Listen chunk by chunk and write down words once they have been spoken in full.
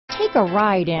Take a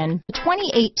ride in the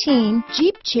 2018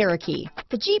 Jeep Cherokee.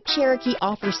 The Jeep Cherokee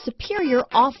offers superior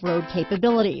off-road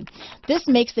capability. This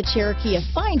makes the Cherokee a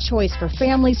fine choice for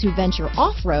families who venture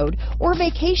off-road or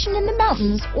vacation in the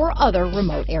mountains or other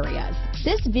remote areas.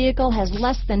 This vehicle has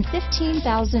less than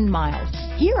 15,000 miles.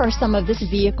 Here are some of this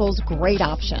vehicle's great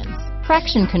options: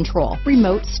 traction control,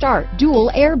 remote start,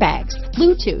 dual airbags,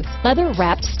 Bluetooth,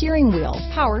 leather-wrapped steering wheel,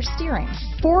 power steering,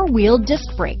 four-wheel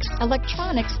disc brakes,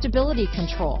 electronic stability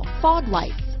control, fog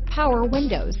lights, power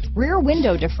windows, rear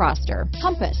window defroster,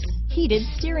 compass, heated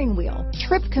steering wheel,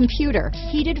 trip computer,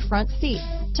 heated front seats,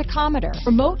 tachometer,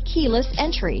 remote keyless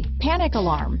entry, panic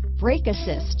alarm, brake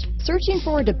assist. Searching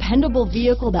for a dependable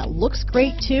vehicle that looks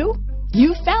great too?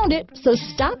 You found it, so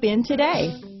stop in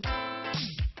today.